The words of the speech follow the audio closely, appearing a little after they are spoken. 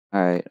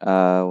Alright,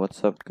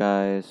 what's up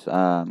guys?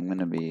 I'm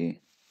gonna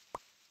be,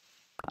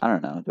 I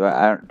don't know, do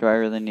I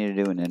really need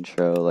to do an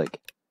intro?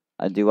 Like,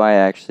 do I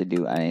actually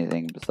do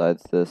anything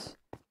besides this?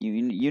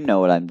 You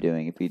know what I'm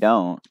doing. If you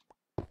don't,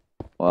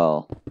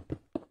 well,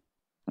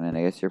 I mean,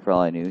 I guess you're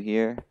probably new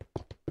here,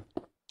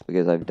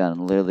 because I've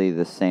done literally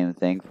the same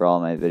thing for all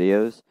my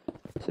videos.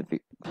 So if you,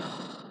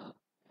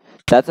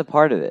 that's a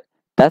part of it.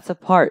 That's a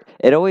part.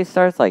 It always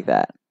starts like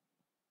that.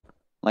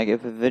 Like,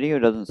 if a video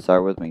doesn't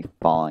start with me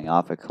falling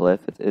off a cliff,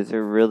 is it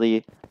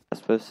really a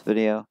Swiftz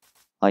video?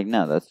 Like,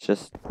 no, that's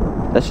just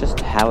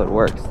how it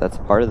works. That's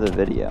part of the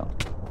video.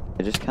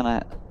 I just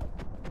kind of,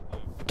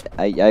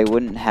 I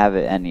wouldn't have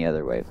it any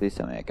other way. Please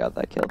tell me I got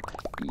that kill.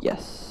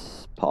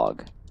 Yes,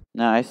 pog.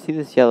 Now, I see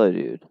this yellow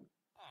dude,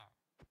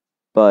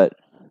 but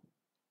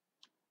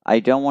I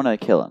don't want to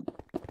kill him,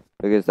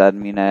 because that'd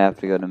mean I have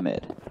to go to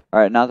mid.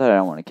 Alright, not that I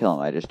don't want to kill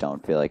him, I just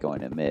don't feel like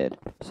going to mid,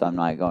 so I'm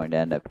not going to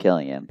end up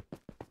killing him.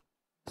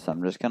 So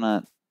I'm just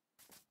gonna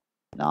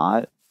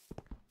not.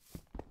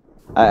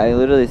 I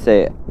literally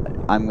say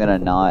I'm gonna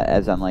not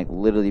as I'm like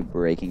literally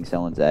breaking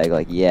someone's egg.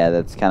 Like, yeah,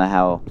 that's kind of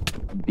how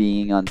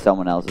being on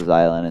someone else's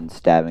island and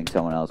stabbing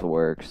someone else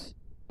works.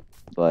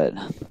 But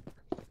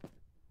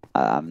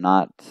I'm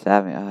not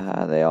stabbing.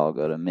 They all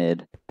go to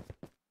mid.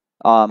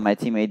 My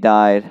teammate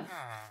died.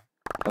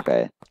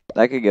 Okay,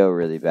 that could go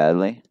really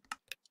badly.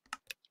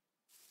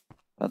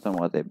 Depends on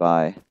what they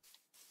buy.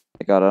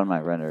 They got out of my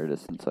render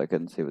distance, so I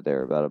couldn't see what they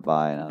were about to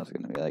buy, and I was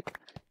gonna be like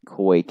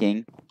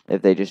quaking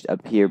if they just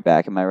appear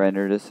back in my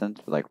render distance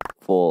with like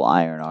full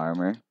iron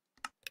armor.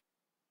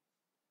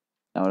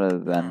 That would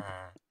have been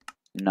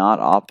not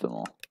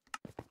optimal.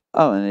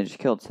 Oh, and they just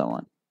killed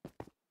someone.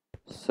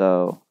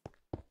 So,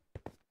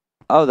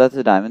 oh, that's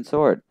a diamond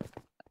sword.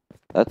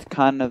 That's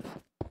kind of,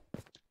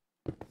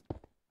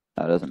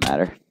 oh, it doesn't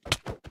matter.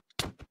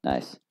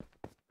 Nice.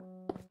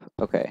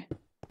 Okay.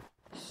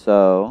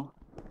 So,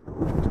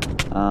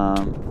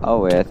 oh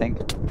wait, I think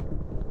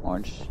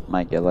orange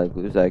might get light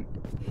blue's egg.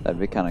 That'd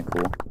be kind of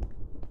cool.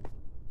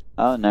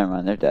 Oh, never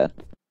mind, they're dead.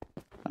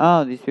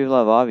 Oh, these people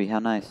have obby, how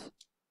nice.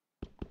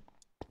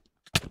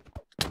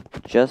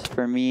 Just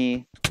for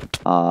me,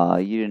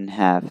 you didn't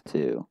have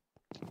to.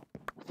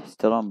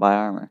 Still don't buy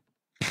armor.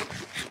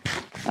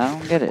 I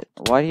don't get it.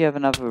 Why do you have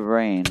enough of a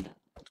brain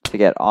to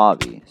get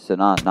obby? So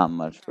not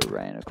much for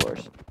brain, of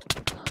course.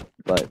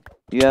 But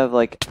you have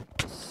like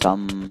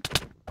some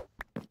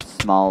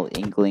small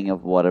inkling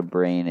of what a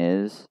brain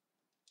is,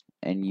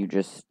 and you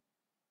just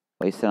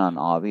waste it on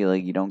obby.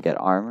 Like, you don't get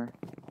armor.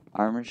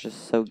 Armor's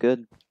just so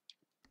good.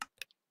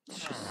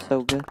 It's just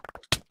so good.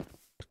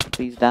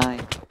 Please die.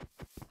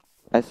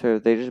 I swear,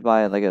 if they just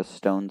buy like a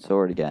stone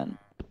sword again,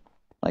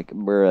 like,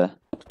 bruh.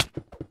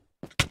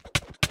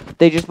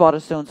 They just bought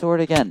a stone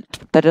sword again.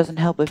 That doesn't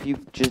help if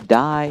you just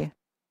die.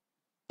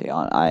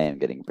 I am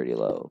getting pretty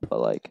low, but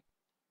like,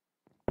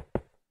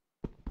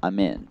 I'm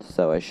in,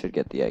 so I should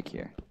get the egg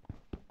here.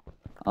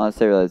 Unless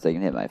they realize they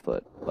can hit my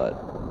foot, but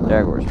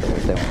they're eggwars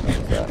players, they won't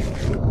notice that.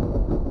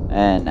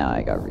 And now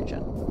I got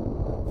regen.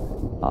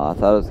 I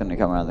thought it was going to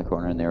come around the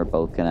corner and they were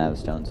both going to have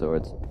stone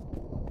swords.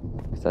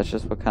 Because that's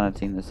just what kind of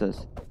team this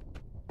is.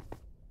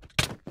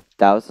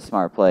 That was a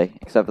smart play,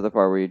 except for the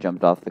part where you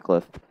jumped off the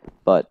cliff.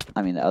 But,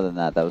 I mean, other than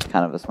that, that was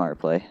kind of a smart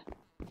play.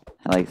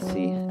 I like to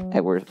see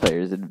eggwars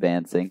players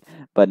advancing,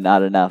 but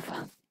not enough.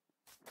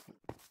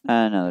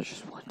 No, there's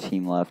just one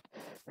team left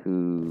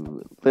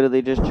who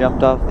literally just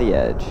jumped off the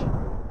edge.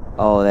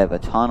 Oh, they have a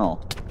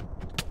tunnel.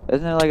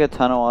 Isn't there like a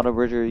tunnel auto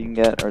bridger you can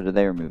get, or did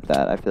they remove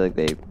that? I feel like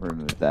they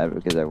removed that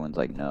because everyone's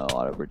like, no,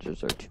 auto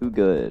bridgers are too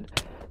good.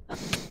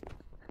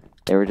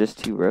 They were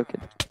just too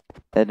broken.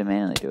 They had to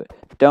manually do it.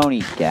 Don't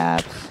eat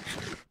gaps.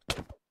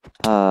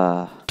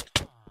 And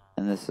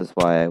this is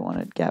why I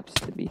wanted gaps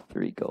to be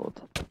 3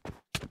 gold.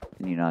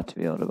 And you not to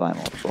be able to buy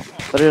multiple.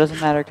 But it doesn't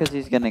matter because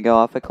he's going to go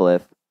off a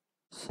cliff.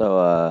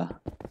 So,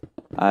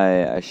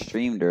 I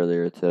streamed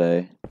earlier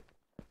today.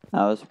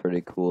 That was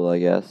pretty cool, I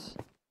guess.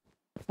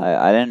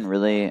 I don't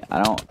really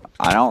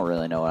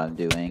know what I'm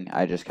doing.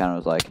 I just kind of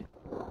was like,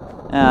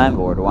 I'm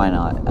bored, why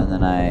not? And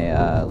then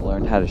I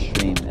learned how to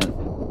stream, and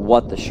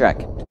what the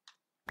Shrek?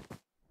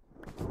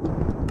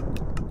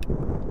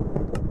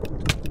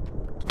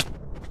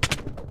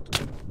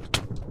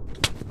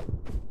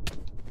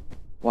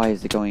 Why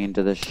is it going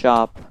into the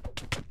shop?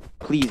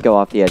 Please go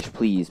off the edge,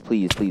 please,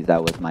 please, please.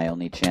 That was my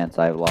only chance.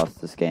 I've lost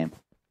this game.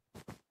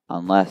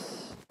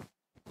 Unless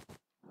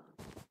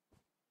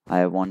I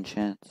have one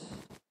chance.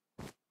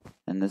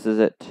 And this is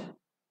it.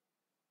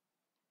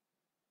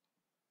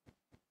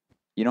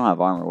 You don't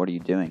have armor. What are you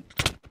doing?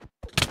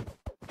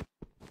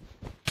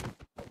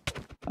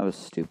 That was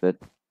stupid.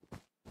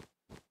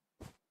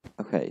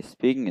 Okay,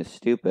 speaking of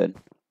stupid,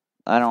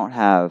 I don't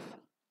have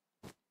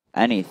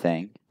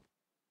anything.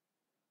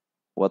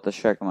 What the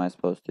heck am I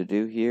supposed to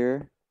do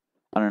here?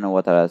 I don't know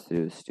what that has to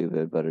do with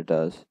stupid, but it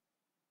does.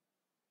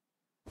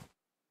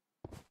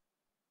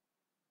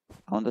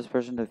 I want this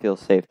person to feel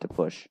safe to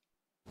push.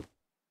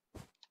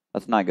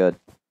 That's not good.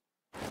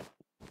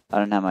 I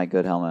don't have my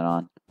good helmet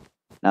on.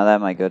 Now that I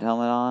have my good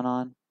helmet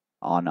on,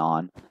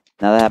 on.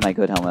 Now that I have my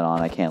good helmet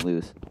on, I can't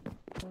lose.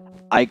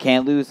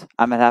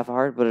 I'm at half a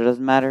heart, but it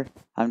doesn't matter.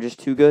 I'm just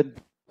too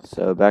good.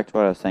 So back to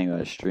what I was saying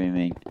about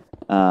streaming.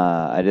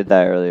 I did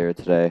that earlier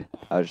today.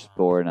 I was just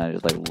bored and I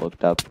just like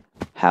looked up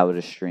how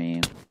to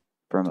stream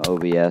from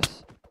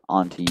OBS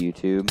onto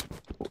YouTube,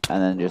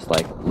 and then just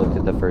like looked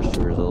at the first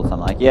 2 results. I'm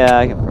like, yeah,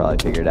 I can probably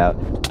figure it out.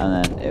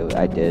 And then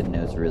I did, and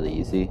it was really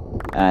easy.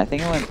 And I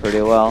think it went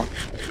pretty well.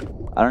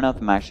 I don't know if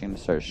I'm actually going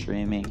to start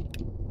streaming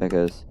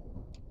because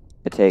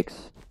it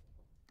takes,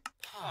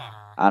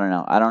 I don't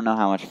know. I don't know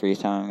how much free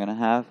time I'm going to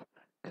have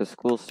because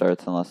school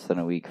starts in less than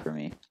a week for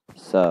me.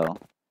 So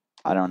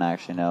I don't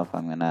actually know if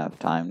I'm going to have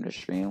time to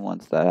stream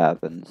once that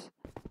happens.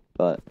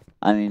 But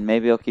I mean,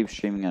 maybe I'll keep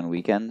streaming on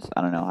weekends.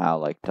 I don't know how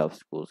like tough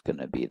school's going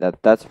to be.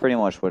 That's pretty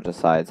much what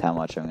decides how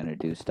much I'm going to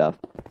do stuff.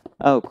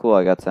 Oh, cool.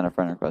 I got sent a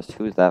friend request.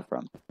 Who's that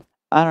from?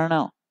 I don't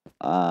know.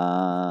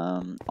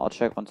 I'll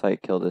check once I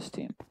kill this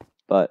team.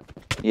 But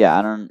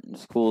yeah,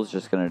 school's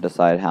just gonna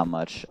decide how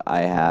much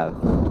I have,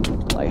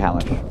 like how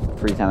much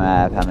free time I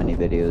have, how many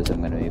videos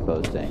I'm gonna be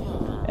posting,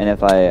 and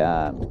if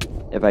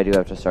I do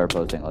have to start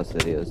posting less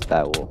videos,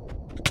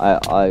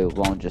 I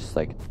won't just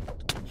like,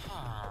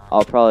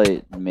 I'll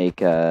probably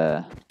make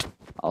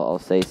I'll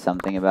say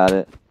something about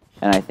it,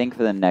 and I think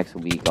for the next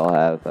week I'll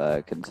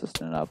have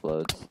consistent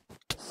uploads,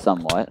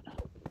 somewhat.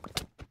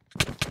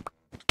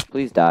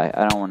 Please die.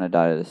 I don't want to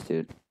die to this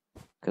dude,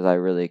 because I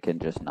really can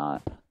just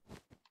not.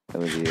 It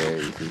would be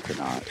very easy to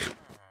not.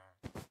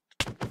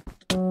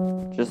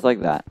 Just like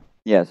that.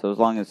 Yeah, so as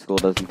long as school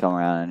doesn't come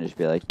around and just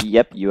be like,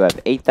 yep, you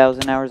have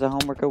 8,000 hours of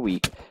homework a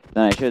week,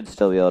 then I should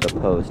still be able to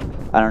post.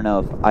 I don't know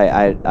if,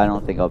 I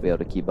don't think I'll be able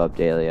to keep up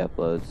daily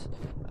uploads,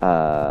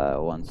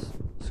 once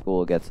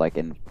school gets, like,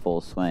 in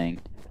full swing.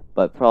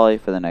 But probably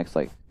for the next,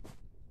 like,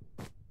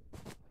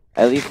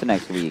 at least the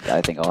next week,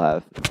 I think I'll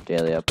have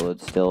daily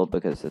uploads still,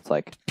 because it's,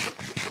 like,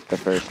 the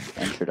first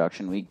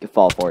introduction week.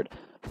 Fall for it.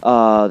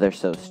 Oh, they're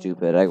so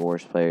stupid.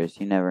 Eggwars players,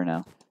 you never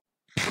know.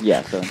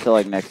 Yeah, so until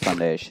like next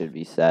Sunday, it should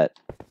be set.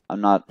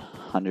 I'm not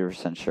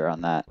 100% sure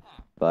on that,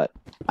 but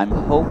I'm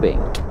hoping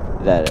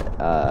that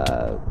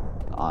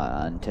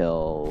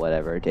until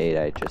whatever date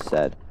I just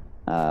said,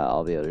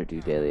 I'll be able to do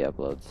daily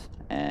uploads.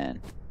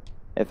 And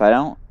if I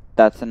don't,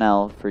 that's an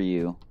L for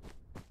you,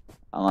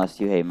 unless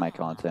you hate my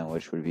content,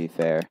 which would be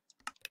fair.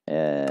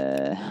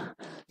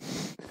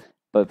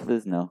 But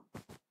please no.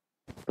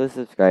 Please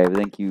subscribe.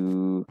 Thank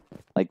you.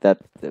 Like that,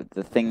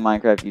 the thing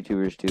Minecraft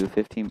YouTubers do,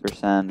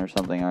 15% or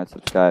something aren't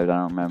subscribed. I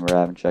don't remember. I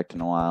haven't checked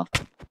in a while,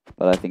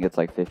 but I think it's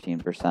like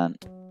 15%.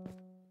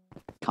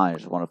 Kind of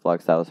just want to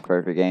flex. That was a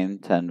perfect game.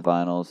 10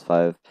 finals,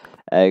 5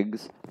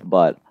 eggs.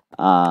 But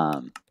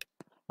I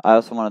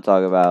also want to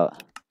talk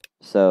about.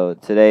 So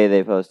today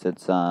they posted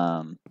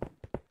some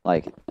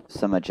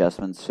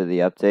adjustments to the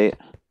update.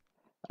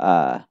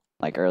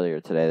 Like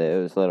earlier today.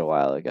 It was a little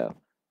while ago,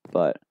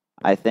 but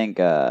I think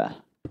I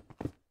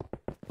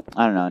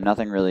don't know,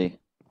 nothing really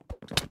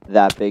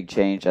that big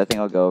change. I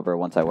think I'll go over it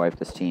once I wipe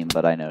this team,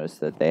 but I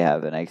noticed that they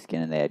have an egg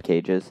skin and they had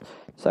cages,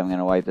 so I'm going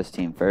to wipe this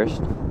team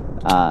first.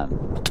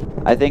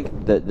 I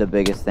think the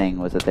biggest thing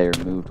was that they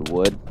removed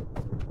wood.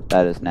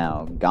 That is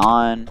now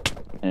gone,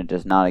 and it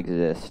does not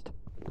exist.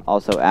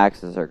 Also,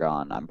 axes are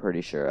gone, I'm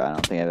pretty sure. I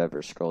don't think I've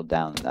ever scrolled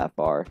down that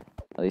far,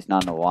 at least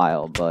not in a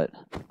while, but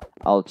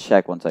I'll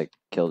check once I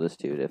kill this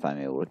dude, if I'm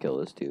able to kill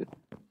this dude,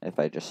 if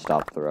I just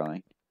stop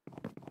throwing.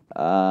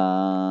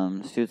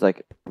 This dude's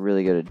like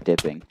really good at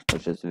dipping,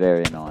 which is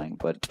very annoying,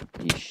 but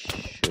he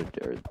should,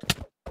 or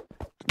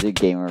the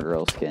gamer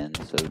girl skin,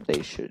 so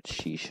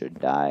she should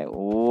die.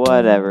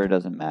 Whatever,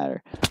 doesn't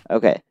matter.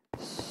 Okay,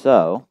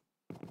 so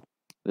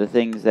the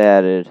things they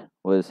added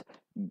was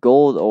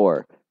gold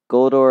ore.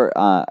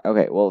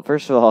 Okay, well,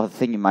 first of all, the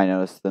thing you might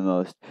notice the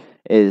most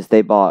is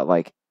they bought,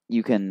 like,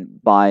 you can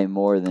buy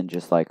more than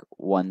just, like,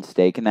 one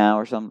steak now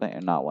or something,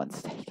 or not one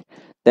steak.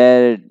 They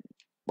added,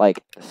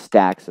 like,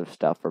 stacks of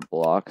stuff for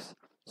blocks,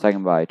 so I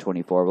can buy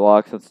 24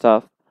 blocks and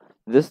stuff.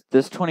 This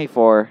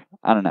 24,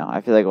 I don't know,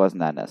 I feel like it wasn't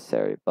that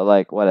necessary, but,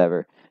 like,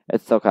 whatever.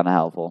 It's still kind of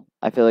helpful.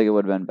 I feel like it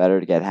would have been better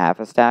to get half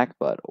a stack,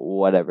 but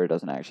whatever, it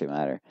doesn't actually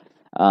matter.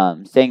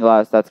 Stained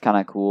glass, that's kind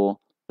of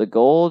cool. The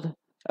gold,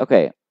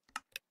 okay.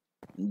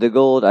 The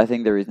gold, I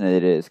think the reason they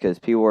did it is because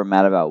people were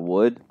mad about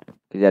wood,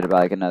 because you had to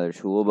buy, like, another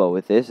tool, but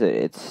with this,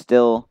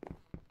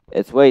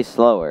 it's way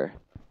slower,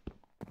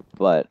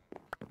 but,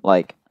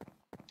 like,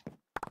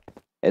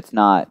 it's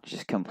not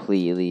just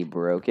completely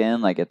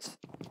broken, like,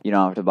 you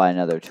don't have to buy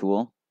another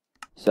tool.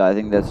 So I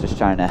think that's just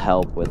trying to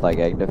help with, like,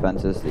 egg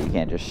defenses, so you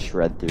can't just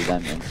shred through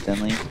them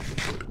instantly,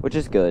 which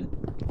is good.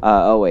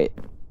 Oh, wait.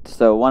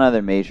 So one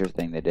other major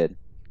thing they did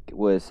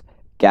was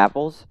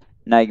gapples.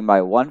 Now you can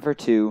buy 1 for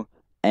 2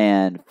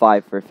 and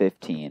 5 for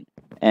 15.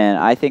 And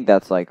I think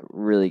that's, like,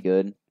 really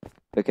good,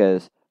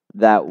 because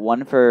that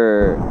 1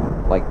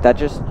 for, like, that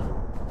just...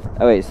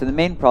 Oh, wait, so the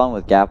main problem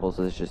with gapples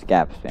is just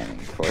gap spamming,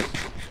 of course.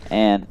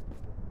 And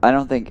I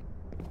don't think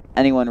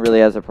anyone really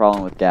has a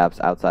problem with gaps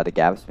outside of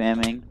gap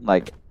spamming.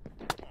 Like,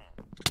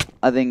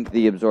 I think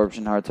the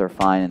absorption hearts are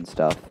fine and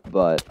stuff,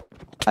 but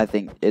I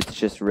think it's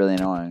just really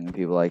annoying when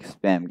people like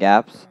spam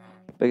gaps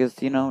because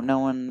no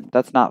one.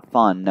 That's not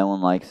fun. No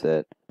one likes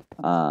it.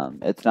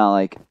 It's not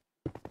like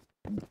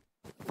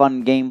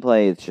fun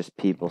gameplay. It's just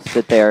people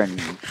sit there and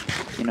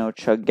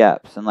chug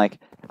gaps. And like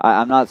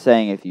I'm not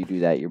saying if you do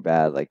that you're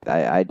bad. Like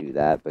I do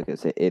that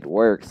because it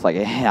works. Like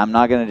I'm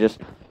not gonna just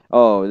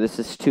this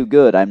is too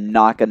good. I'm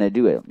not gonna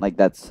do it. Like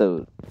that's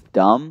so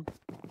dumb.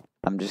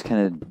 I'm just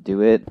gonna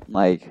do it.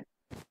 Like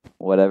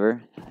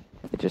whatever.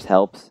 It just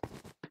helps.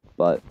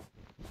 But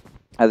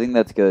I think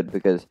that's good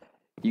because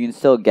you can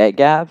still get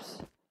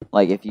gaps,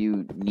 like if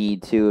you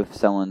need to, if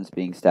someone's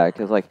being stacked.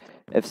 Because like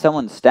if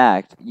someone's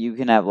stacked, you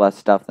can have less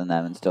stuff than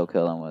them and still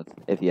kill them with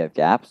if you have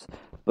gaps.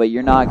 But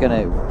you're not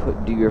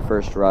gonna do your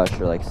first rush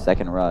or like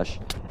second rush,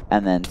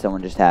 and then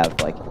someone just have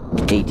like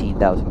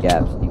 18,000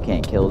 gaps and you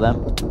can't kill them,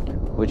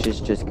 which is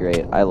just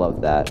great. I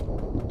love that.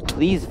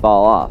 Please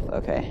fall off.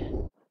 Okay.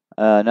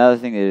 Another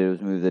thing they did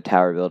was move the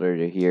tower builder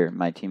to here.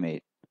 My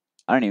teammate,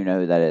 I don't even know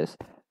who that is,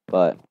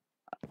 but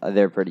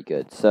they're pretty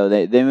good. So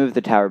they moved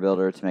the tower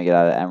builder to make it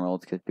out of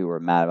emeralds because people were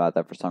mad about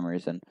that for some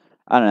reason.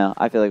 I don't know.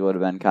 I feel like it would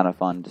have been kind of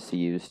fun to see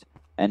used,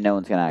 and no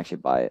one's going to actually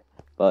buy it.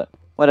 But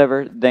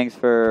whatever. Thanks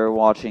for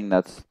watching.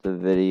 That's the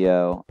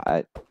video.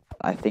 I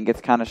think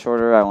it's kind of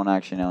shorter. I won't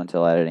actually know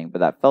until editing, but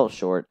that felt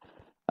short.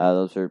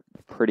 Those are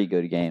pretty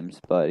good games.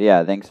 But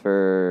yeah, thanks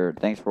for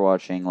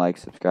watching. Like,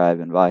 subscribe,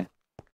 and bye.